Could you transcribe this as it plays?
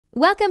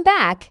Welcome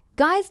back,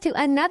 guys, to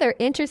another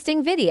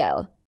interesting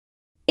video.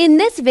 In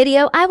this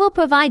video, I will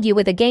provide you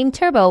with a game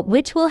turbo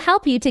which will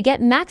help you to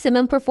get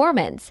maximum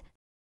performance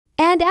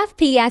and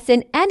FPS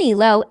in any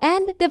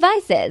low-end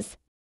devices.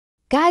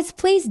 Guys,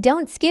 please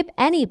don't skip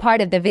any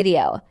part of the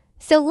video.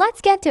 So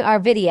let's get to our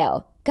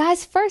video.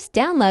 Guys, first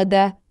download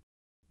the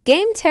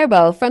Game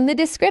Turbo from the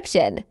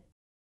description.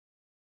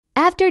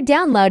 After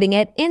downloading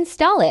it,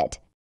 install it.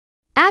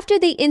 After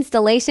the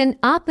installation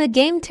of the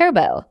Game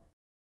Turbo,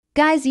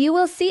 guys, you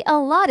will see a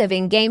lot of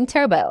in-game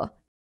turbo.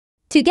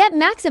 To get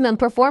maximum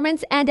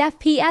performance and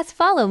FPS,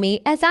 follow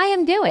me as I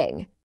am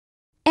doing.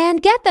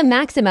 And get the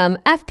maximum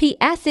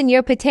FPS in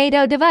your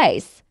potato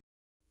device.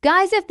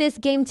 Guys, if this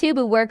game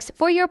turbo works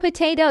for your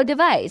potato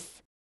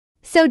device,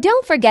 so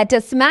don't forget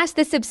to smash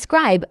the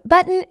subscribe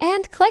button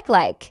and click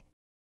like.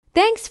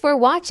 Thanks for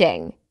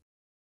watching.